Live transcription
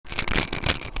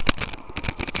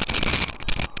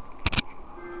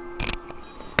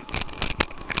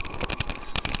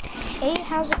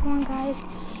how's it going, guys?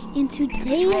 In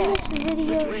today's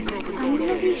video, I'm going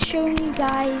to be showing you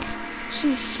guys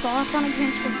some spots on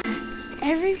Appearance for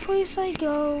every place I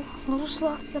go, little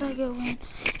slots that I go in,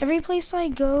 every place I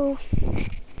go,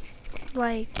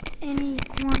 like any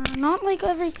corner, not like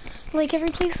every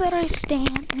place that I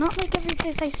stand, not like every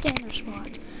place I stand are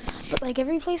spots, but like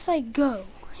every place I go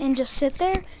and just sit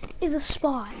there is a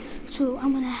spot. So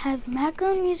I'm going to have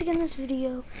background music in this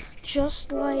video,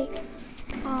 just like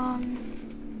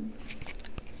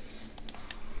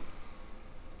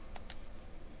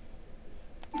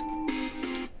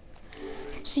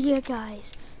so yeah,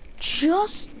 guys,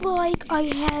 just like I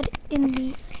had in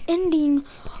the ending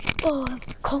of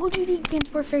Call of Duty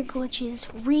Advanced Warfare Glitches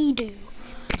redo.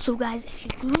 So guys, if you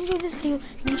do enjoy this video,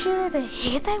 make sure to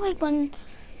hit that like button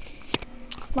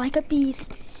like a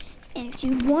beast. And if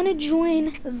you want to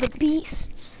join the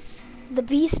beasts, the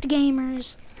beast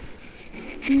gamers,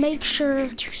 make sure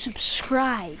to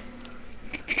subscribe.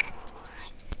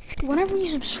 Whenever you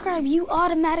subscribe, you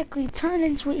automatically turn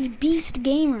into a beast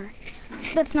gamer.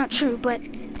 That's not true, but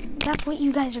that's what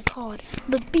you guys are called,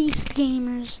 the beast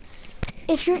gamers.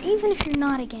 Even if you're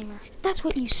not a gamer, that's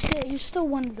what you're still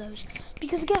one of those.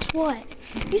 Because guess what?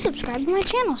 You subscribe to my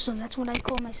channel, so that's what I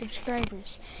call my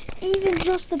subscribers. Even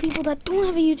just the people that don't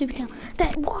have a YouTube account,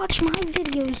 that watch my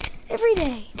videos every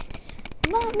day.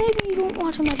 Maybe you don't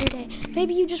watch them every day.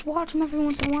 Maybe you just watch them every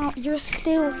once in a while. You're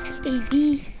still a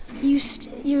beast.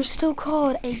 You're still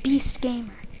called a beast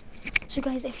gamer. So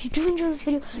guys, if you do enjoy this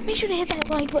video, make sure to hit that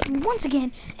like button once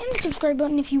again, and the subscribe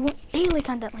button if you want daily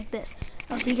content like this.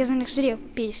 I'll see you guys in the next video.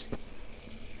 Peace.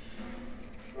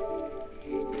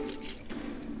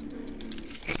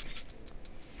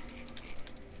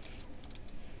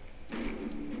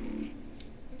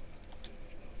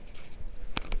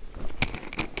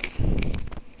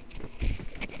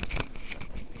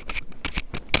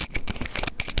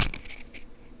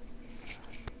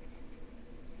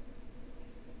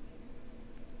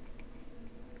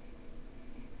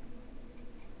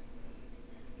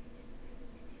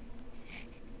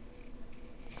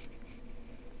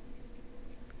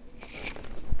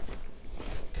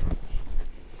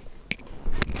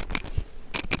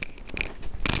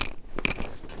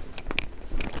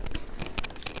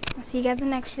 See you guys in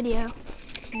the next video.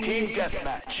 Team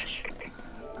deathmatch.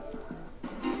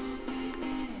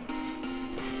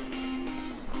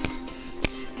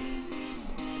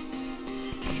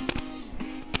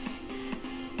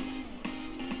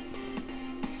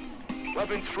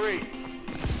 Weapons free.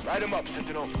 Light him up,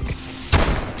 Sentinel.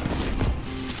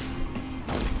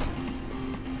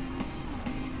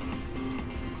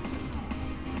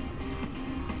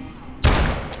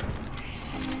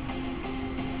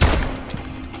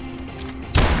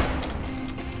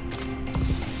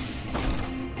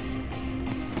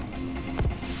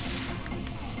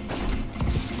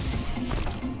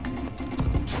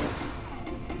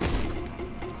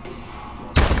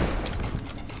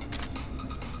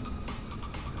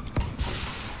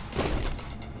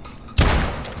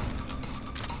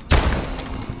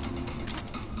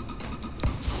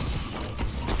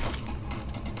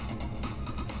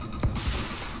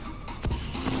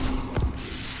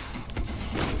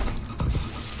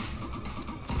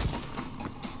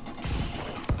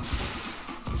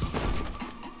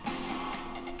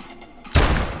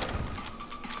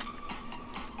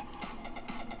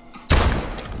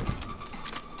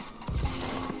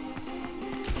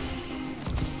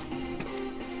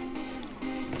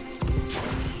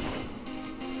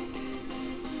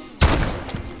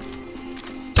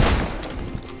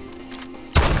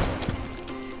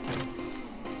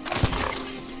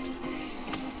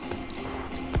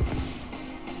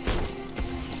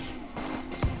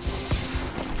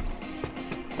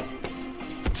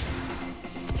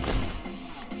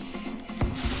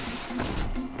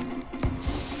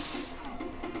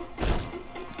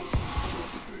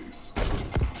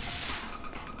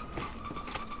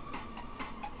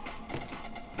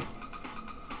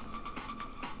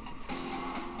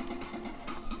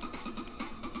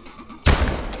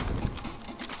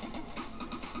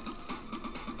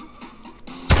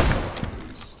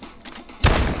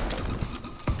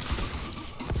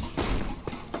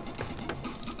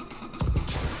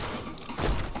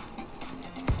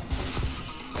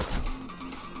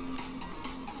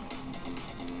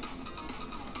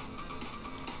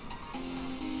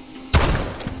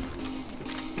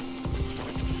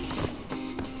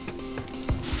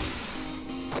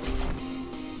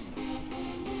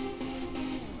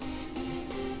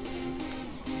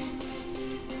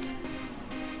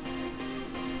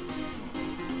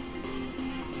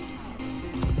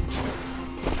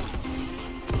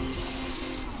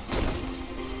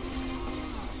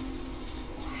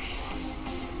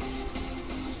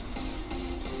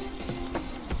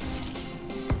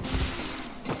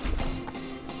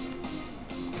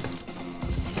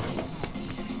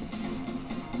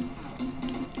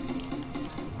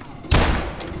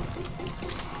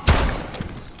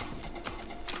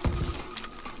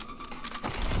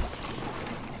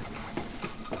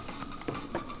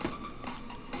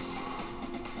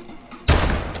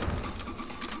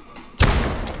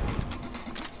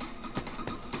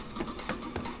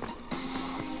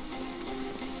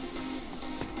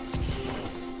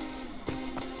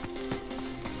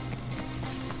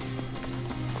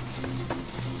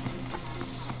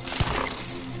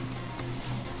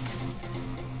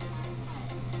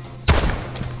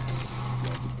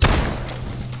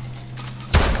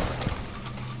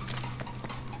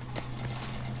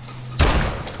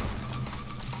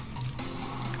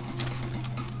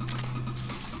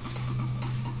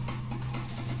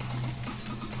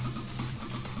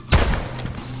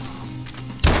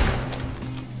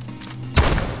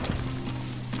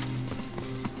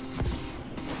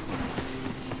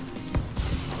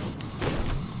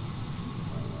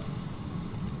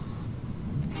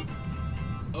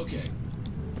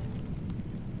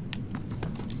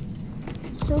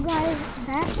 Well guys,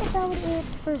 that's about it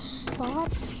for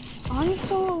spots on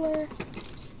solar.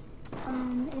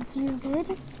 If you did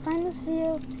find this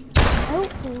video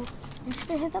helpful, make sure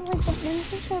to hit that like button and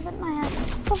subscribe button. I have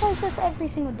stuff like this every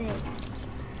single day.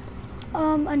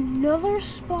 Another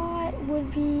spot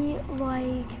would be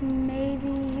like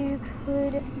maybe you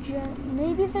could just,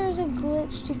 maybe there's a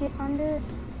glitch to get under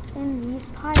in these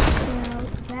pipes, you know,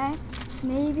 that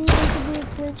maybe there could be a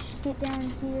glitch to get down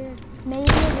here,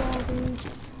 maybe a wall breach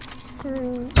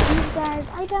through these guys.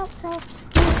 I doubt so. It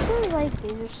seems like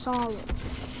these are solid.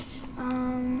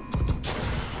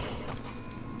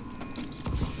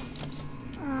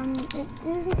 It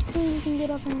doesn't seem you can get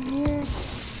up in here.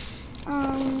 So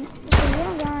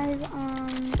yeah guys,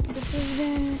 this has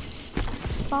been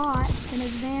Spot, an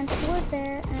advanced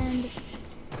warfare, and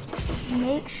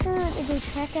make sure to go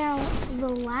check out the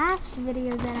last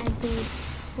video that I did,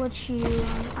 which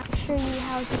I'll show you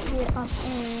how to get up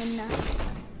in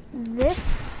this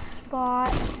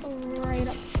spot right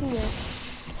up here.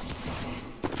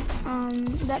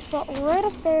 That spot right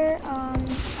up there,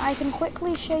 I can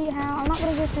quickly show you how. I'm not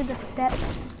going to go through the steps.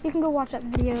 You can go watch that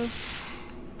video.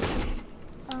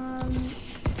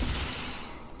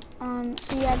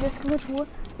 So yeah, this glitch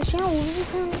the channel will be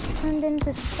turned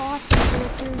into spots and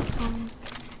glitches.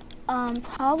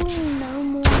 Probably no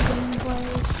more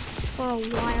gameplay for a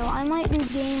while. I might do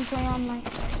gameplay on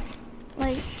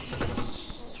like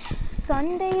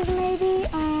Sundays maybe.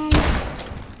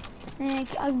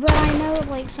 But I know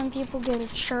like some people go to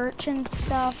church and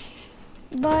stuff.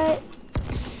 But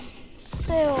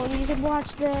still, you could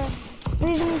watch the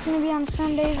reason it's going to be on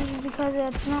Sundays is because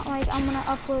it's not like I'm going to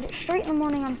upload it straight in the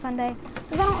morning on Sunday.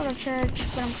 Because I don't go to church,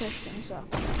 but I'm Christian, so.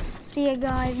 So yeah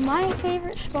guys, my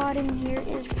favorite spot in here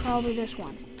is probably this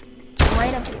one.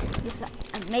 Right up here. This is an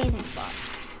amazing spot.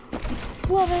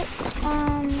 Love it.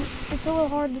 It's a little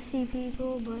hard to see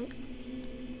people, but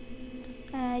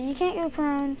you can't go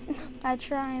prone. I'm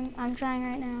trying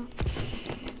right now.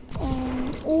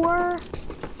 Or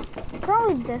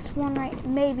probably this one, right?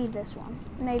 Maybe this one.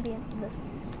 Maybe this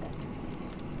one instead.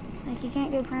 Like, you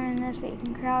can't go prone in this, but you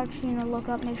can crouch, you know, look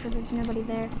up, make sure there's nobody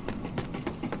there.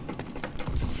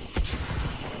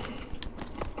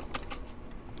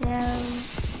 Yeah.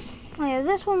 Oh yeah,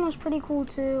 this one was pretty cool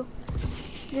too.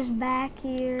 Just back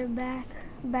here, back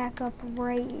up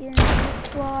right in this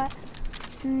slot.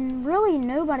 Really,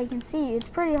 nobody can see you. It's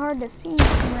pretty hard to see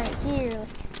from right here,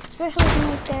 especially from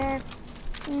right there,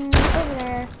 over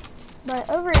there. But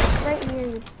over right here,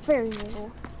 you're very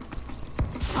visible.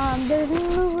 There's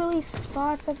no really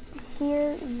spots up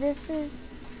here. This is,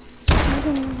 you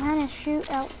can kind of shoot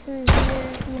out through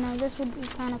here. You know, this would be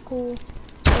kind of cool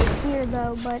right here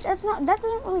though. But that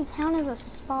doesn't really count as a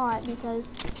spot because,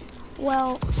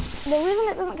 well, the reason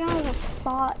it doesn't count as a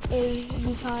spot is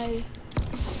because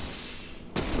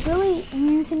really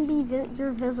you can be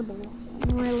you're visible,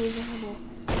 really visible.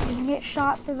 You can get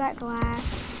shot through that glass.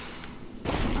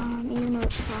 Even though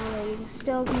it's solid, you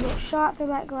still can get shot through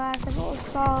that glass. If it was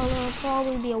solid, it would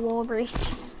probably be a wall breach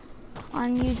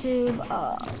on YouTube.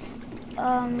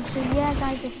 So yeah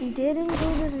guys, if you did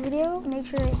enjoy this video, make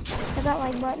sure to hit that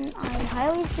like button. I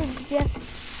highly suggest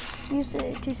you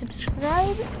to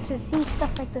subscribe to see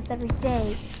stuff like this every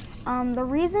day. The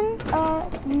reason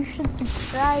you should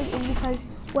subscribe is because,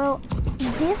 well,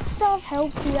 this stuff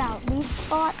helps you out. These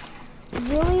spots,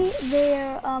 really,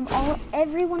 they're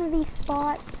every one of these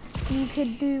spots you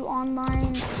could do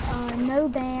online, no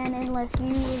ban, unless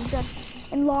you was just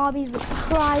in lobbies with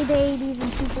crybabies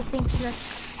and people think you're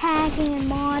hacking and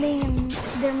modding and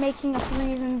they're making up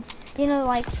reasons. You know,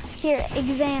 like, here,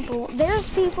 example, there's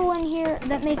people in here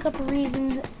that make up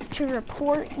reasons to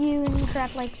report you and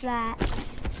crap like that.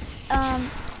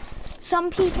 Some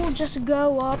people just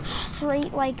go up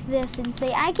straight like this and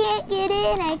say, I can't get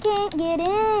in, I can't get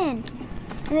in.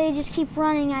 And they just keep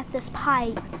running at this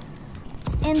pipe.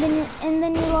 And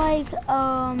then you're like,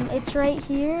 it's right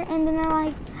here, and then they're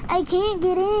like, I can't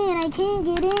get in, I can't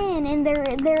get in, and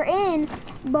they're in,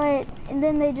 but and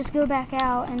then they just go back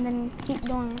out and then keep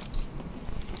doing it.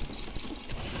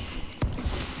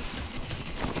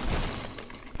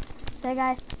 So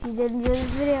guys, if you did enjoy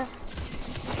this video,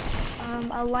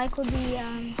 a like would be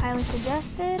highly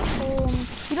suggested.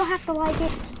 You don't have to like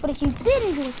it, but if you did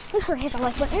enjoy it, make sure to hit the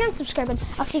like button and subscribe button.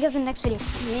 I'll see you guys in the next video.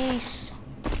 Peace.